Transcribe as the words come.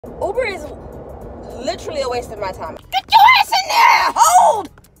Uber is literally a waste of my time. Get your ass in there! Hold!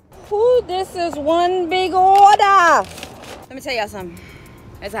 Ooh, this is one big order. Let me tell y'all something.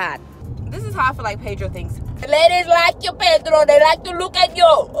 It's hot. This is how I feel like Pedro thinks. The ladies like you, Pedro. They like to look at you,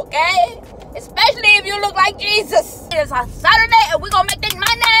 okay? Especially if you look like Jesus. It's a Saturday and we're gonna make this money.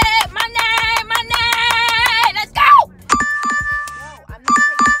 Let's go! No, I'm not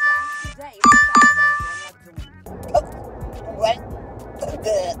taking class today. What?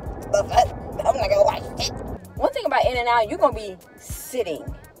 I'm not gonna watch it. One thing about In-N-Out, you're gonna be sitting.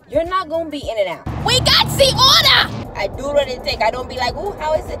 You're not gonna be in and out. We got the order! I do what it take. I don't be like, ooh,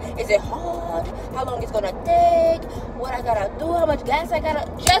 how is it? Is it hard? How long it's gonna take? What I gotta do? How much gas I gotta?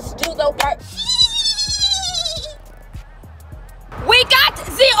 Just do the work. We got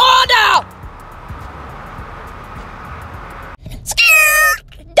the order!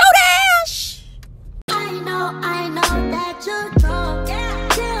 DoorDash! I know that you're drunk.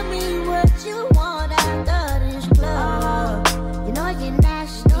 Tell me what you want after this club. You know you're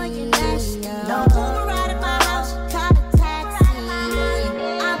nasty. No Uber right at my house, call a taxi.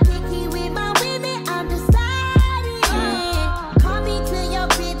 I'm picky with my women, I'm deciding. Call me to your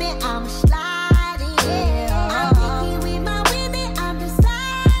crib and I'm sliding. I'm picky with my women, I'm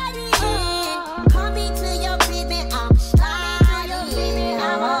deciding. Call me to your crib and I'm sliding.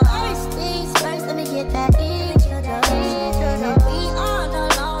 I'm on first things first, let me get that introduction. We on the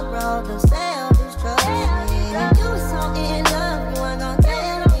long road to self-destruction. You was so in love, you weren't gonna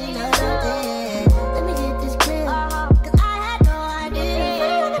tell me nothing. Let me get this clear, 'cause I had no idea. I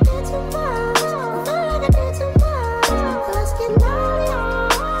feel like I did too much. I feel like I did too much. So let's get naughty.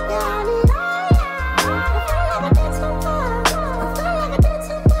 Yeah, I need all ya. I feel like I did too much. I feel like I did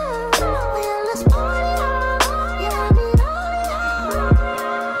too much. Yeah, let's party on. Yeah, I need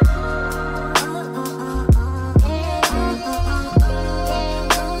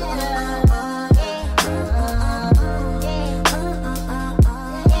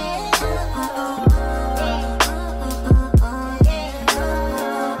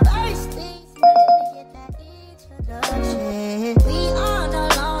we on a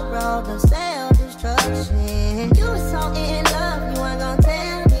long road to self-destruction. You was so in love, you weren't gonna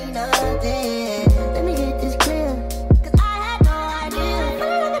tell me nothing. Let me get this clear, 'cause I had no idea. I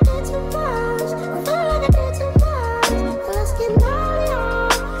feel like I did too much. I feel like I did too much. So let's get naughty.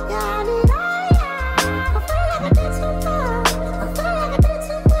 Yeah, I need all ya. I feel like I did too much. I feel like I did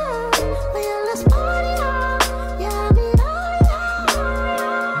too much. But yeah, let's party on. Yeah, I need all ya.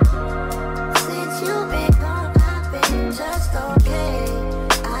 Since you've been gone, I've been just okay.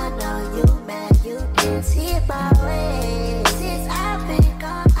 I know you mad, you can see it my way. Since I've been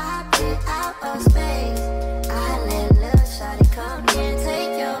gone, I've been out of space. I let little shawty come here and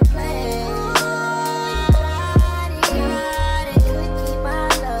take your place. Could keep my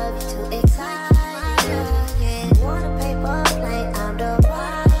love too excited. Want a paper plane, I'm the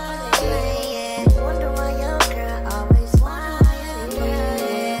one. Wonder why your girl always whining.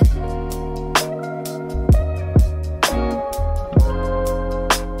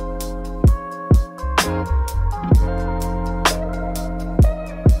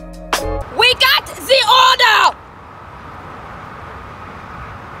 We got the order!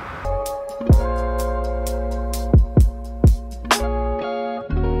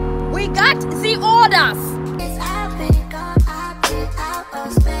 We got the orders! Since I've been gone, I've been out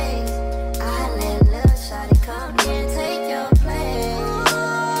of space. I let little shawty come here and take your place.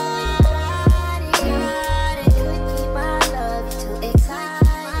 Could keep my love too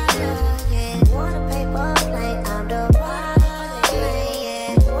excited. Want a paper plane, I'm the one.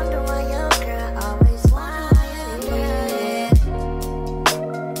 Wonder why your girl always whining.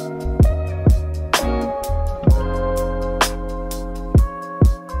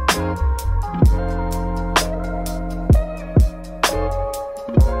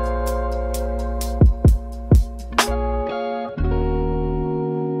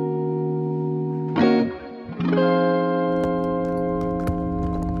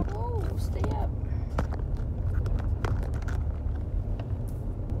 Ooh, stay up.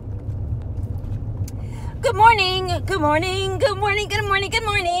 Good morning, good morning, good morning, good morning, good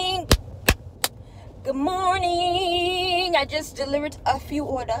morning. Good morning. I just delivered a few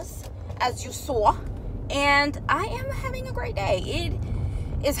orders, as you saw, and I am having a great day. It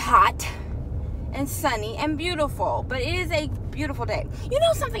is hot and sunny and beautiful, but it is a beautiful day. You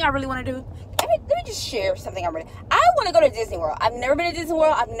know something I really want to do? Let me just share something I want to go to Disney World. I've never been to Disney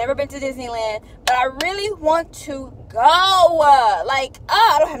World. I've never been to Disneyland, but I really want to go. I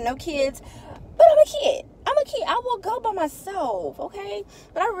don't have no kids, but I'm a kid. I will go by myself, okay?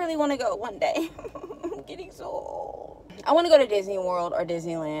 But I really want to go one day. I'm getting so old. I want to go to Disney World or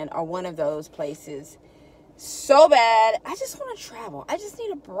Disneyland or one of those places so bad. I just want to travel. I just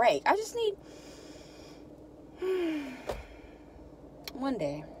need a break. I just need one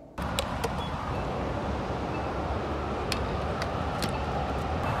day.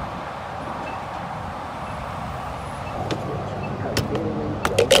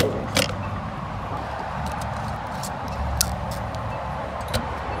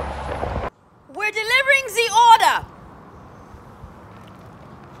 We're delivering the order.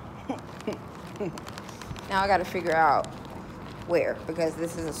 Now I gotta figure out where, because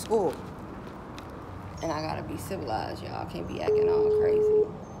this is a school. And I gotta be civilized, y'all. Can't be acting all crazy.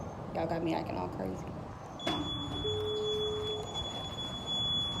 Y'all got me acting all crazy.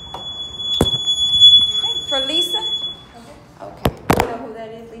 For Lisa? Okay. You know who that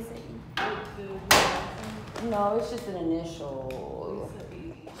is, Lisa? No, it's just an initial.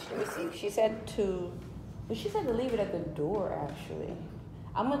 Let me see. She said to leave it at the door, actually.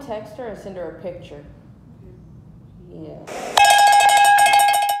 I'm gonna text her and send her a picture. Yeah.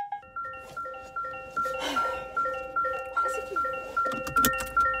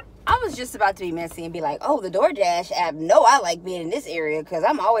 I was just about to be messy and be like, oh, the DoorDash app. No, I like being in this area because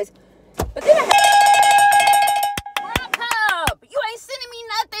I'm always. But then I Wrap up! You ain't sending me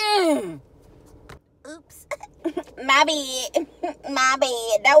nothing. Oops. My bad. My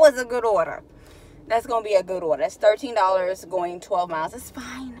bad. That was a good order. That's gonna be a good order. That's $13 going 12 miles. It's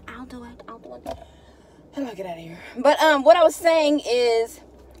fine. I'll do it. I'll do it. How do I get out of here? But what I was saying is,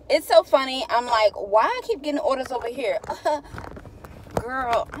 it's so funny. I'm like, why I keep getting orders over here?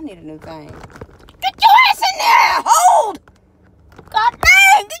 Girl, I need a new thing. Get your ass in there! Hold! God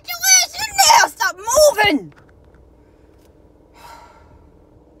dang! Get your ass in there! Stop moving!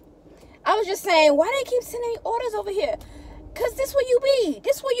 I was just saying, why they keep sending me orders over here? Because this where you be.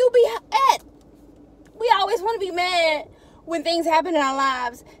 This where you be at. We always want to be mad when things happen in our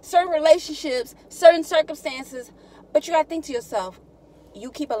lives, certain relationships, certain circumstances. But you got to think to yourself,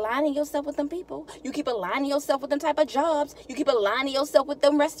 you keep aligning yourself with them people. You keep aligning yourself with them type of jobs. You keep aligning yourself with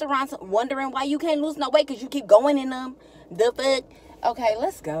them restaurants, wondering why you can't lose no weight because you keep going in them. The fuck? Okay,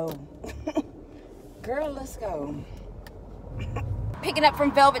 let's go. Girl, let's go. Picking up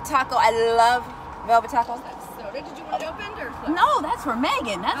from Velvet Taco. I love Velvet Taco. Soda. Did you want it opened or closed? No, that's for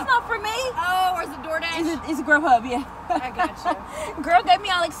Megan. That's not for me. Oh, or is it DoorDash? It's a Grubhub, yeah. I got you. Girl got me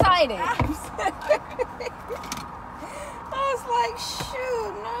all excited. I was like,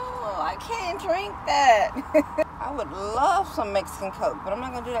 shoot, no, I can't drink that. I would love some Mexican Coke, but I'm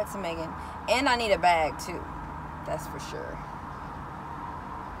not going to do that to Megan. And I need a bag, too. That's for sure.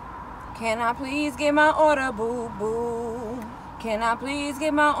 Can I please get my order, boo-boo? Can I please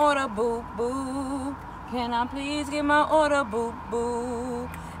get my order, boo-boo? Can I please get my order, boo-boo?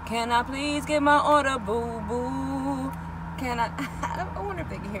 Can I please get my order, boo-boo? Can I wonder if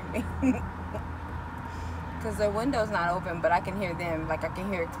they can hear me. Because the window's not open, but I can hear them. Like, I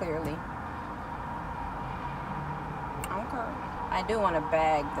can hear it clearly. Okay. I do want a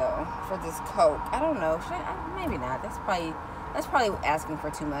bag, though, for this Coke. I don't know. Should I? Maybe not. That's probably asking for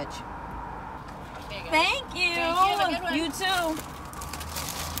too much. Thank you. Have a good one. You too.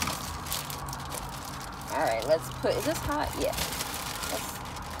 All right, let's put. Is this hot? Yeah. Let's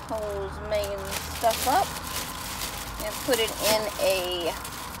hose Megan's stuff up and put it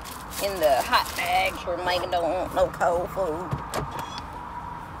in the hot bag for Megan don't want no cold food.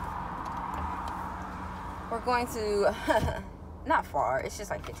 We're going to not far. It's just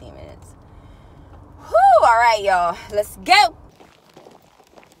like 15 minutes. Whew! All right, y'all. Let's go.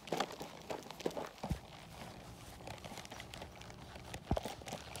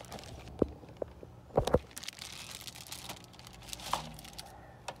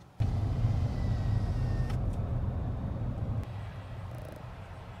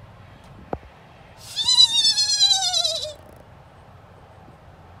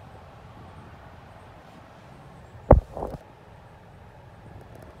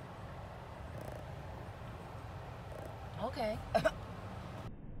 Okay.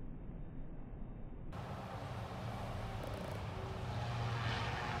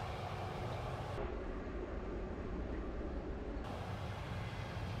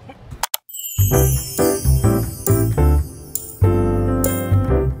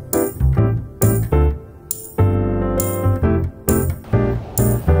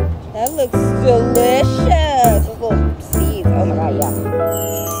 That looks delicious. Those little seeds. Oh my god,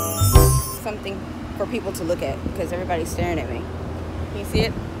 yeah. Something for people to look at because everybody's staring at me. Can you see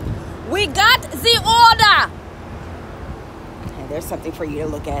it? We got the order. Hey, there's something for you to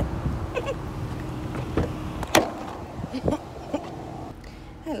look at.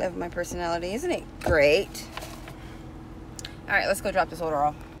 I love my personality. Isn't it great? All right, let's go drop this order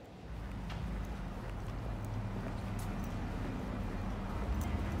off.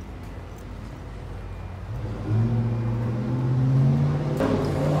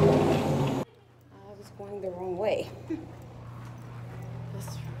 I was going the wrong way.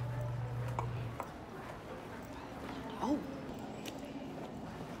 Oh.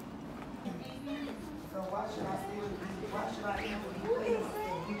 So why should I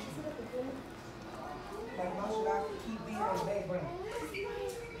like, why should I keep being on background?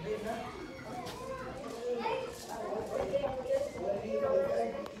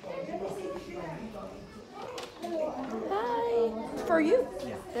 Hi. For you.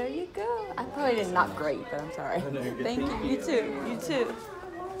 Yeah. There you go. I probably did not great, but I'm sorry. Thank you. You too. You too.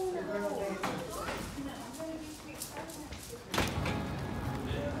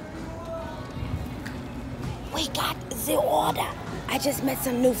 We got the order. I just met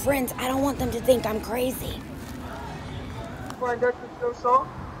some new friends. I don't want them to think I'm crazy. Find out your salt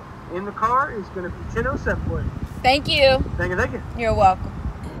in the car is going to be 1007 for you. Thank you. Thank you, thank you. You're welcome.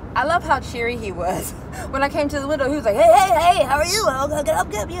 I love how cheery he was. When I came to the window, he was like, hey, how are you? How can I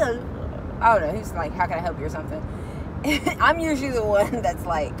help you? I don't know. He's like, how can I help you or something? I'm usually the one that's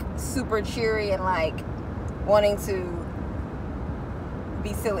like super cheery and like wanting to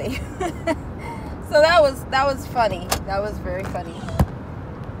be silly. So that was funny. That was very funny.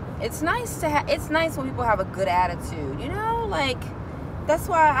 It's nice when people have a good attitude, you know? Like, that's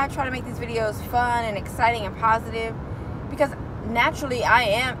why I try to make these videos fun and exciting and positive, because naturally I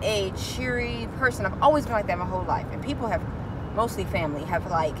am a cheery person. I've always been like that my whole life, and people have, mostly family, have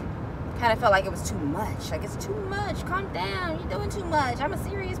like kind of felt like it was too much. Like, it's too much. Calm down. You're doing too much. I'm a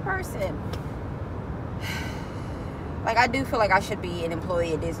serious person. Like, I do feel like I should be an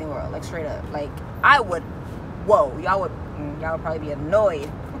employee at Disney World, like straight up. Like, I would, whoa, y'all would probably be annoyed.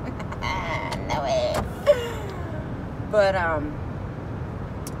 No way. But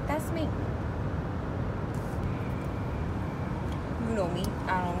that's me. You know me.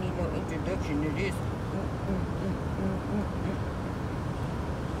 I don't need no introduction to this.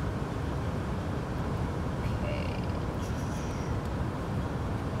 Okay.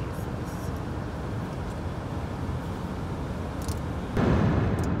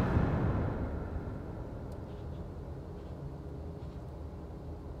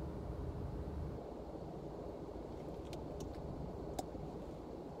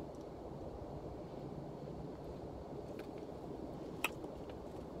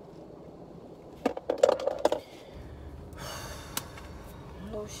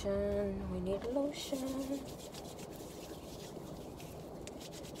 Lotion. We need lotion.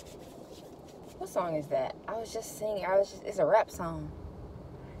 What song is that? I was just singing. It's a rap song.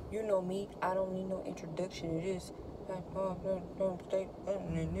 You know me. I don't need no introduction to this.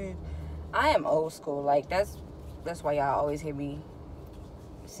 I am old school. Like, that's why y'all always hear me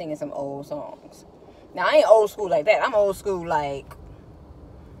singing some old songs. Now, I ain't old school like that. I'm old school like,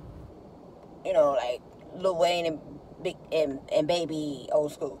 you know, like Lil Wayne and Big and Baby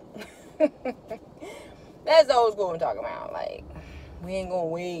old school. That's the old school I'm talking about. Like, we ain't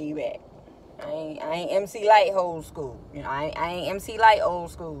going way back. I ain't MC Light old school. You know, I ain't MC Light old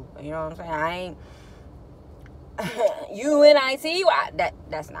school. You know what I'm saying? I ain't UNITY.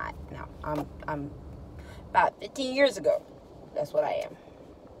 That's not. No, I'm about 15 years ago. That's what I am.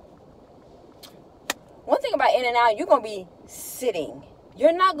 One thing about In-N-Out, you're gonna be sitting.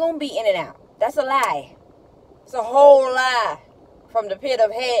 You're not gonna be in and out. That's a lie. It's a whole lie from the pit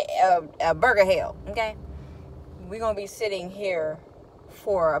of burger hell. Okay, we're gonna be sitting here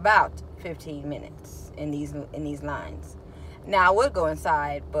for about 15 minutes in these lines. Now, I would go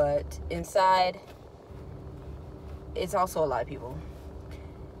inside, but inside it's also a lot of people.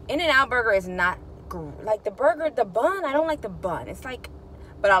 In-N-Out burger is not like the burger, the bun. I don't like the bun. It's like,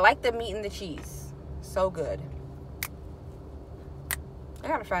 but I like the meat and the cheese. So good. I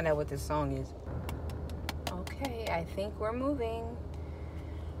gotta find out what this song is. Okay, I think we're moving.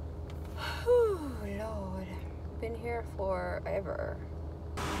 Whew, Lord. Been here forever.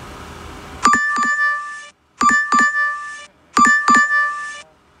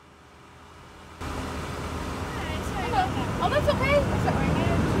 Oh, that's okay. That's all right.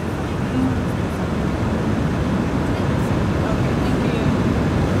 Okay, thank you.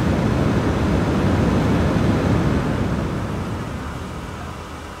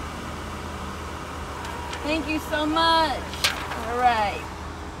 Thank you so much. All right.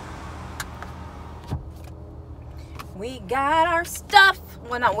 We got our stuff.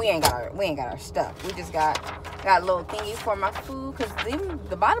 Well, no, we ain't got our stuff. We just got little thingies for my food, because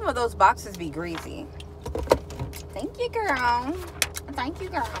the bottom of those boxes be greasy. Thank you, girl. Thank you,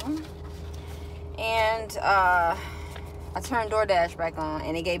 girl. And I turned DoorDash back on,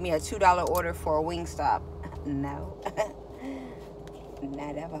 and it gave me a $2 order for a Wingstop. No.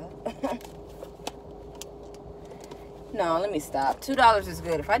 Not ever. No, let me stop. $2 is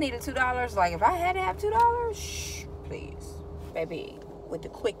good. If I needed $2, like if I had to have $2, shh, please. Baby, with the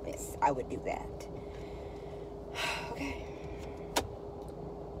quickness, I would do that. Okay.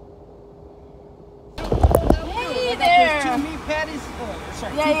 Hey there. Those 2 meat patties.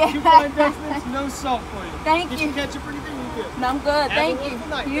 Sorry, Yeah, two fried vegetables, no salt for you. Thank Get you. your ketchup or anything, you good. No, I'm good. Have a Thank wonderful you.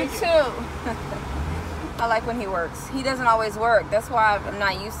 night. You Thank too. I like when he works. He doesn't always work. That's why I'm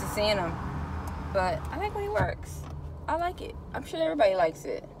not used to seeing him. But I like when he works. I like it. I'm sure everybody likes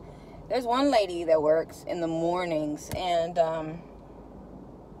it. There's one lady that works in the mornings, and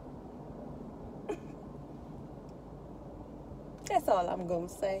that's all I'm gonna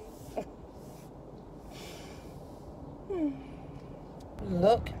say.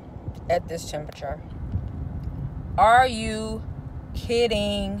 Look at this temperature. Are you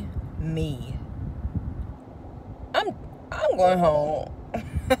kidding me? I'm going home.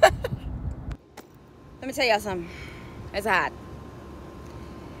 Let me tell y'all something. It's hot.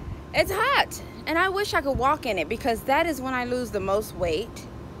 It's hot. And I wish I could walk in it, because that is when I lose the most weight.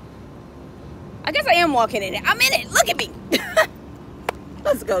 I guess I am walking in it. I'm in it. Look at me.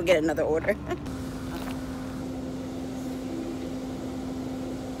 Let's go get another order.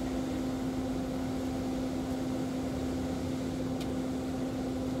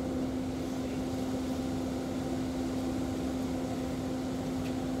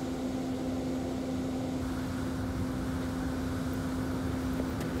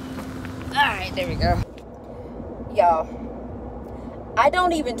 Alright, there we go. Y'all, I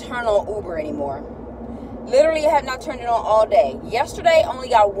don't even turn on Uber anymore. Literally, I have not turned it on all day. Yesterday, only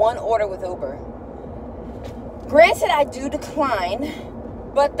got 1 order with Uber. Granted, I do decline,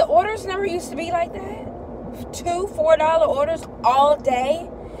 but the orders never used to be like that. $2, $4 orders all day.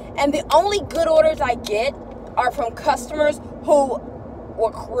 And the only good orders I get are from customers who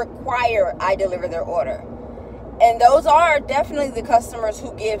require I deliver their order. And those are definitely the customers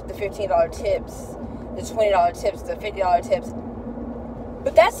who give the $15 tips, the $20 tips, the $50 tips.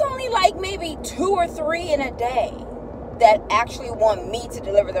 But that's only like maybe 2 or 3 in a day that actually want me to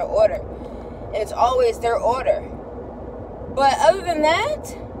deliver their order. And it's always their order. But other than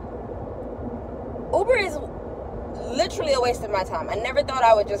that, Uber is literally a waste of my time. I never thought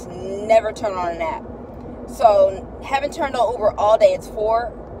I would just never turn on an app. So, haven't turned on Uber all day. It's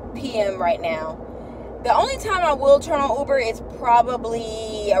 4 p.m. right now. The only time I will turn on Uber is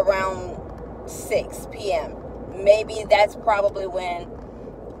probably around 6 p.m. Maybe that's probably when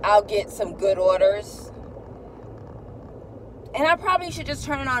I'll get some good orders. And I probably should just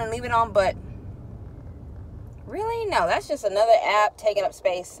turn it on and leave it on, but really? No, that's just another app taking up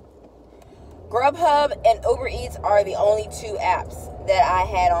space. Grubhub and Uber Eats are the only 2 apps that I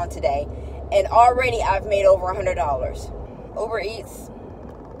had on today. And already I've made over $100. Uber Eats,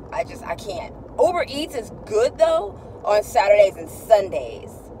 I can't. Uber Eats is good though on Saturdays and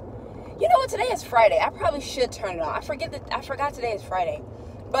Sundays. You know what? Today is Friday. I probably should turn it on. I forgot today is Friday.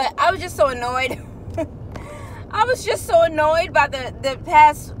 But I was just so annoyed. I was just so annoyed by the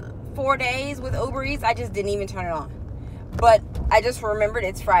past 4 days with Uber Eats. I just didn't even turn it on. But I just remembered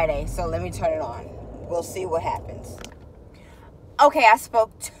it's Friday, so let me turn it on. We'll see what happens. Okay, I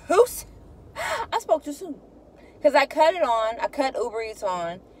spoke too soon. Because I cut it on. I cut Uber Eats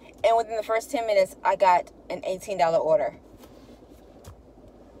on. And within the first 10 minutes, I got an $18 order.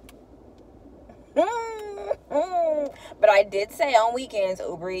 But I did say on weekends,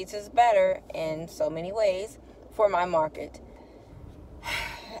 Uber Eats is better in so many ways for my market.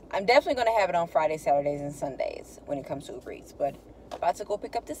 I'm definitely going to have it on Fridays, Saturdays, and Sundays when it comes to Uber Eats. But about to go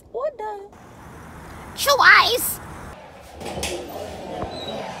pick up this order. Twice.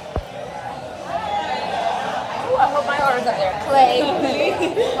 Ooh, I hope my order's up there. Clay.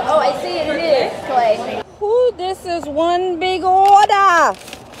 Oh, I see it. It is Clay. Ooh, this is one big order.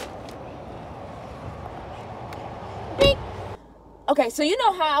 Beep. Okay, so you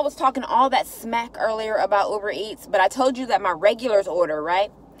know how I was talking all that smack earlier about Uber Eats, but I told you that my regulars order,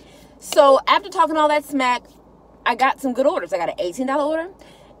 right? So after talking all that smack, I got some good orders. I got an $18 order,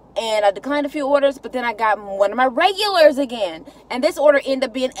 and I declined a few orders, but then I got one of my regulars again. And this order ended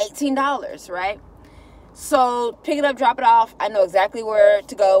up being $18, right? So pick it up, drop it off. I know exactly where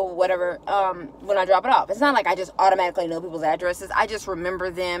to go, whatever, when I drop it off. It's not like I just automatically know people's addresses. I just remember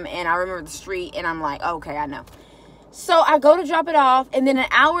them, and I remember the street, and I'm like, okay, I know. So I go to drop it off, and then an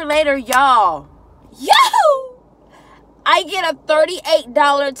hour later, y'all, I get a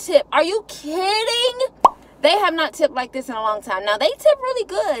 $38 tip. Are you kidding? They have not tipped like this in a long time. Now, they tip really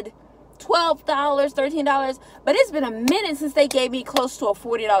good. $12 $12, $13, but it's been a minute since they gave me close to a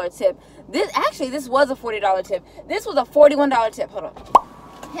 $40 tip. This was a $40 tip. This was a $41 tip. Hold on.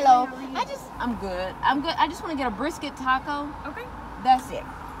 Hello. I'm good. I just want to get a brisket taco. Okay. That's it.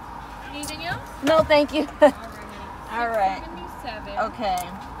 Anything else? No, thank you. All right. 77. Okay.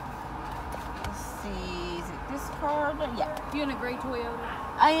 Let's see. Is it this card? Yeah. You in a gray Toyota?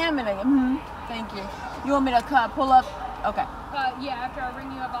 I am in a. Thank you. You want me to pull up? Okay. Yeah, after I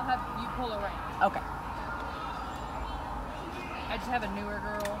ring you up, I'll have you pull around. Okay. I just have a newer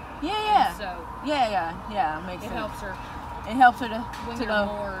girl. Yeah. So Yeah. Makes it sense. helps her It helps her when to you're go.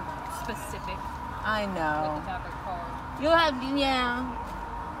 more specific I with know. the type of car. You'll have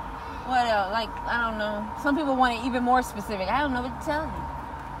What else? Like, I don't know. Some people want it even more specific. I don't know what to tell you.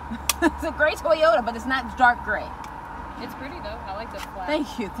 It's a gray Toyota, but it's not dark gray. It's pretty though. I like the flat.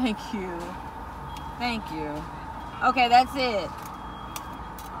 Thank you. Okay, that's it.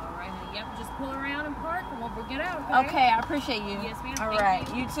 All right, honey. Yep, just pull around and park, and we'll get out. Okay, I appreciate you. Yes, ma'am. All Thank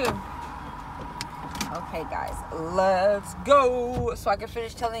right, you too. Okay, guys, let's go. So I can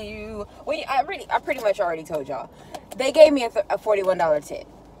finish telling you. Well, I pretty much already told y'all. They gave me a $41 tip,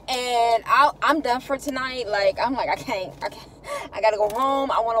 and I'm done for tonight. Like, I can't. I gotta go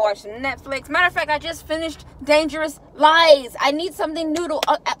home. I want to watch some Netflix. Matter of fact, I just finished Dangerous Lies. I need something new to.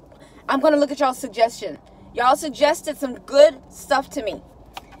 I'm gonna look at y'all's suggestion. Y'all suggested some good stuff to me,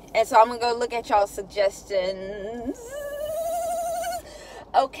 and so I'm gonna go look at y'all's suggestions.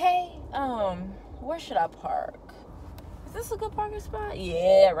 Okay. Where should I park? Is this a good parking spot?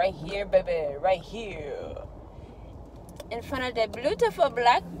 Yeah, right here, baby. Right here. In front of the beautiful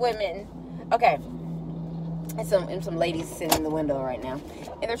black women. Okay. And some ladies sitting in the window right now.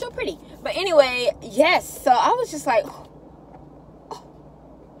 And they're so pretty. But anyway, yes. So I was just like...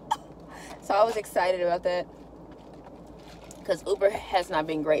 So I was excited about that. Because Uber has not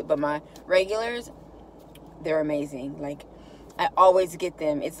been great. But my regulars, they're amazing. Like, I always get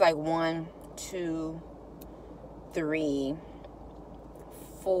them. It's like 1, 2, 3,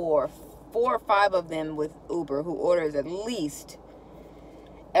 4 or 5 of them with Uber who orders at least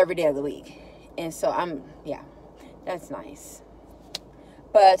every day of the week. And so that's nice.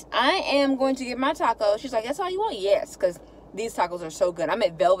 But I am going to get my taco. She's like, that's all you want? Yes, because these tacos are so good. I'm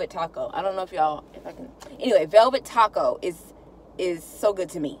at Velvet Taco. I don't know if I can. Anyway, Velvet Taco is so good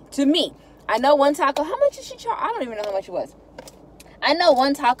to me. I know one taco. How much did she charge? I don't even know how much it was. I know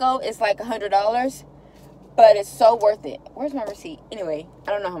one taco is like $100, but it's so worth it. Where's my receipt? Anyway,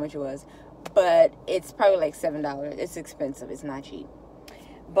 I don't know how much it was, but it's probably like $7. It's expensive. It's not cheap.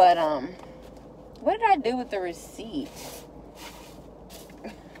 But what did I do with the receipt?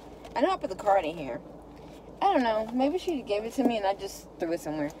 I know I put the card in here. I don't know. Maybe she gave it to me and I just threw it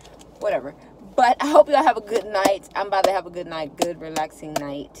somewhere. Whatever. But I hope y'all have a good night. I'm about to have a good night. Good, relaxing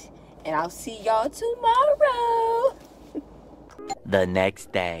night. And I'll see y'all tomorrow. The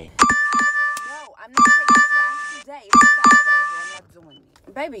next day. No, I'm not taking class today. It's Saturday. I'm not doing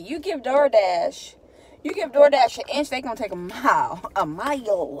it. Baby, you give DoorDash an inch, they gonna take a mile.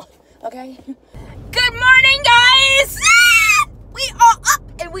 Okay? Good morning, guys! We are up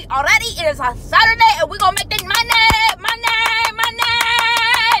and we are ready. It is a Saturday and we're gonna make this money.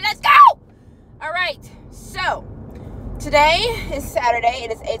 Let's go! Alright, so today is Saturday.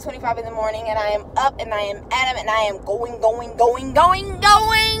 It is 8:25 in the morning and I am up and I am adamant and I am going.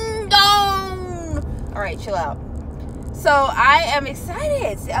 Alright, chill out. So I am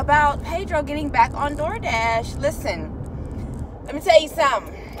excited about Pedro getting back on DoorDash. Listen, let me tell you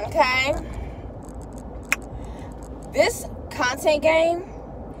something, okay? This content game,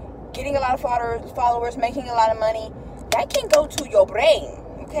 getting a lot of followers, making a lot of money, that can go to your brain,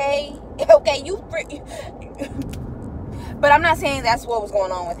 okay? Okay, but I'm not saying that's what was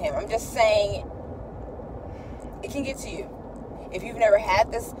going on with him. I'm just saying it can get to you. If you've never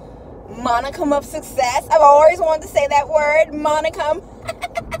had this monicum of success, I've always wanted to say that word, monicum.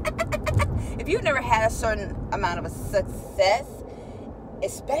 If you've never had a certain amount of a success,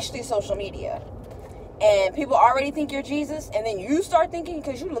 especially social media, and people already think you're Jesus, and then you start thinking,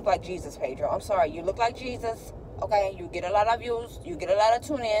 because you look like Jesus, Pedro. I'm sorry, you look like Jesus. Okay, you get a lot of views, you get a lot of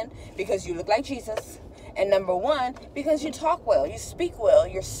tune in because you look like Jesus. And number one, because you talk well, you speak well,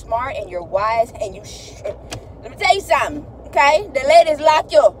 you're smart and you're wise, and let me tell you something, okay? The ladies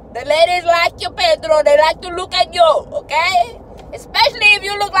like you. The ladies like you, Pedro. They like to look at you, okay? Especially if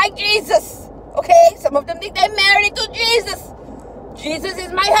you look like Jesus, okay? Some of them think they're married to Jesus. Jesus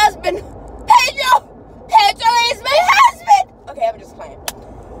is my husband. Pedro is my husband. Okay, I'm just playing.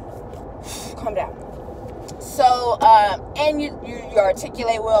 Calm down. So, and you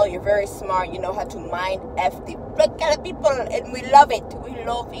articulate well. You're very smart. You know how to mind F the kind of people, and we love it. We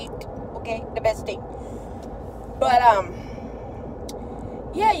love it. Okay. okay? The best thing. But,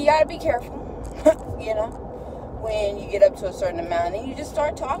 yeah, you gotta be careful, you know, when you get up to a certain amount and you just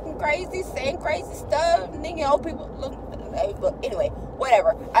start talking crazy, saying crazy stuff, and then, you know, people look, but anyway,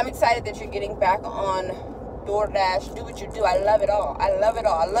 whatever. I'm excited that you're getting back on DoorDash. Do what you do. I love it all. I love it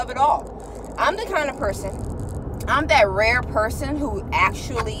all. I love it all. I'm the kind of person, I'm that rare person who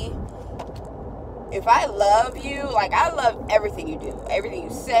actually, if I love you, like, I love everything you do, everything you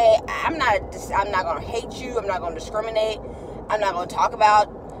say. I'm not gonna hate you. I'm not gonna discriminate. I'm not gonna talk about,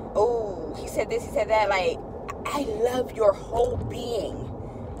 oh, he said this, he said that. Like, I love your whole being,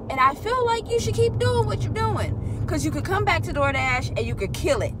 and I feel like you should keep doing what you're doing, because you could come back to DoorDash and you could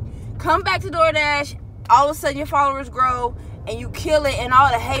kill it. Come back to DoorDash, all of a sudden your followers grow and you kill it, and all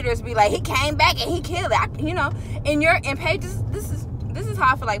the haters be like, he came back and he killed it. You know, and Paige, this is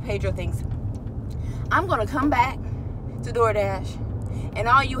how I feel like Pedro thinks. I'm gonna come back to DoorDash, and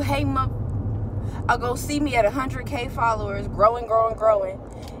all you hate are gonna see me at 100K followers, growing,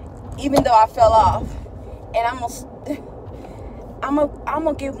 even though I fell off, and I'm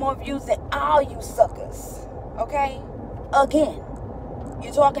gonna give more views than all you suckers. Okay, again,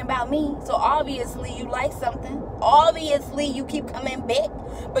 you're talking about me, so obviously you like something. Obviously you keep coming back,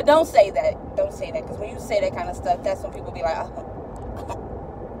 but don't say that. Don't say that, because when you say that kind of stuff, that's when people be like,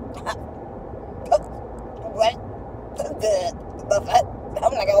 what?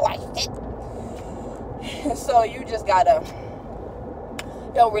 I'm not gonna watch it. So you just gotta,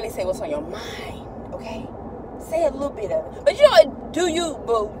 don't really say what's on your mind, okay? Say a little bit of it. But you know, do you,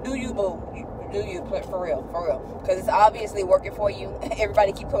 boo. Do you, for real. Because it's obviously working for you.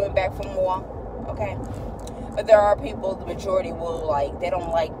 Everybody keep coming back for more, okay? But there are people, the majority will, like, they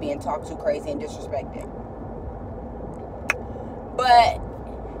don't like being talked to crazy and disrespected. But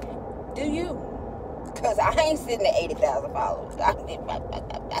do you? Because I ain't sitting at 80,000 followers.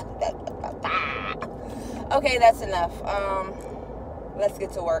 Okay, that's enough. Let's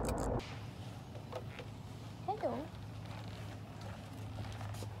get to work. Hello.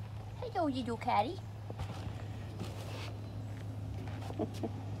 Hello, little catty.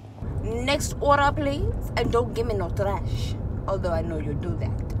 Next order, please. And don't give me no trash. Although I know you do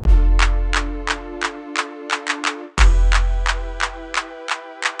that.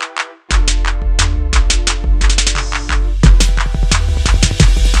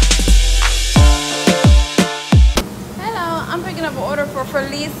 For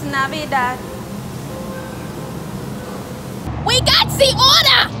Feliz Navidad. We got the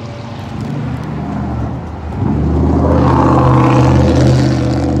order!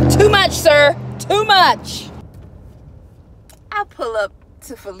 Too much, sir. Too much. I pull up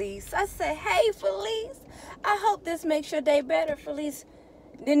to Feliz. I say, hey, Feliz. I hope this makes your day better. Feliz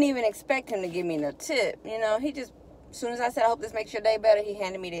didn't even expect him to give me no tip. You know, he just, as soon as I said, I hope this makes your day better, he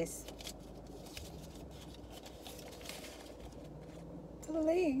handed me this.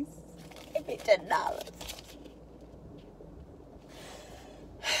 Please, give me $10.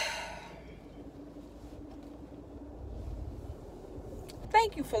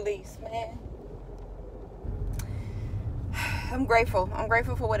 Thank you, Feliz, man. I'm grateful. I'm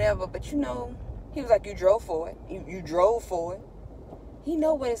grateful for whatever. But you know, he was like, you drove for it. You drove for it. He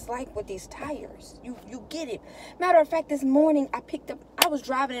know what it's like with these tires. You get it. Matter of fact, this morning I was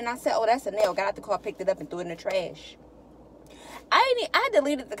driving and I said, oh, that's a nail. Got out the car, picked it up and threw it in the trash. I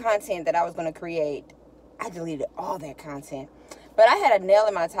deleted the content that I was going to create. I deleted all that content. But I had a nail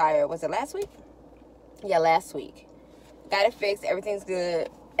in my tire. Was it last week? Yeah, last week. Got it fixed. Everything's good.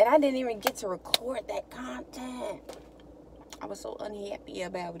 And I didn't even get to record that content. I was so unhappy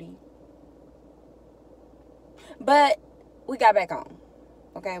about it. But we got back on.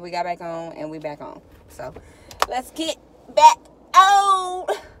 Okay, we got back on and we back on. So let's get back on.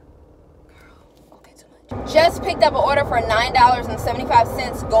 Just picked up an order for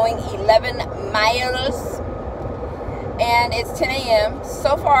 $9.75 going 11 miles. And it's 10 a.m.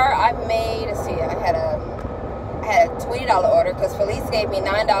 So far I've made, let's see, I had a $20 order because Feliz gave me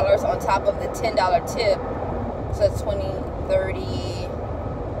 $9 on top of the $10 tip. So it's 20, 30.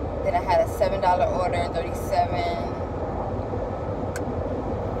 Then I had a $7 order, 37.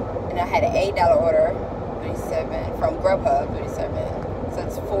 And I had an $8 order, 37 from Grubhub, 37. So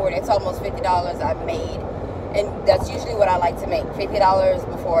it's 40. It's almost $50 I've made, and that's usually what I like to make, $50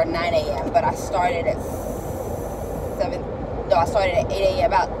 before 9 a.m. But I started at 7. No, I started at 8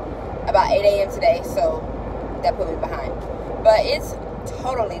 a.m. About 8 a.m. today, so that put me behind. But it's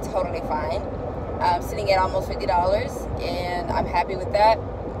totally fine. I'm sitting at almost $50, and I'm happy with that.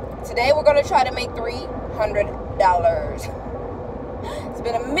 Today we're gonna try to make $300. It's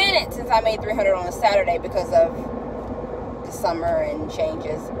been a minute since I made $300 on a Saturday because of the summer and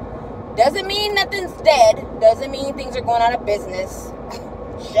changes. Doesn't mean nothing's dead. Doesn't mean things are going out of business.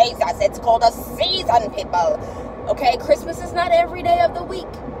 Jesus, it's called a season, people. Okay, Christmas is not every day of the week,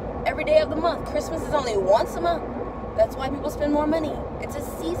 every day of the month. Christmas is only once a month. That's why people spend more money. It's a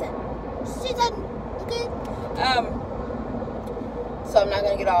season. Season, okay? So I'm not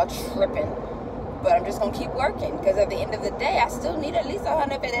gonna get all tripping, but I'm just gonna keep working, because at the end of the day, I still need at least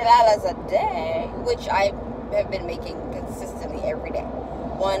 $150 a day, which I have been making consistently every day.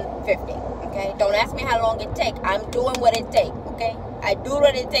 $150. Okay, don't ask me how long it take. I'm doing what it take. Okay, I do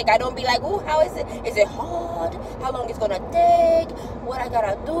what it take. I don't be like, oh, how is it? Is it hard? How long it's gonna take? What I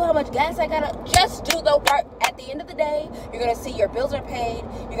gotta do? How much gas I gotta? Just do the work. At the end of the day, you're gonna see your bills are paid.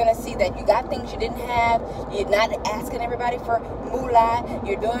 You're gonna see that you got things you didn't have. You're not asking everybody for moolah.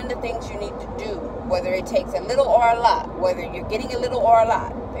 You're doing the things you need to do, whether it takes a little or a lot. Whether you're getting a little or a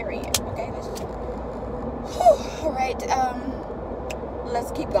lot. Period. Okay. All right.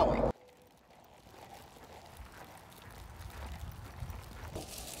 Let's keep going.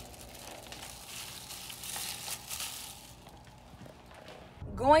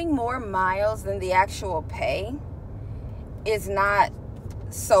 Going more miles than the actual pay is not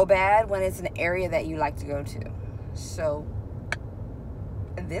so bad when it's an area that you like to go to. So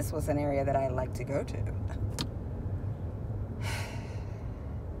this was an area that I like to go to.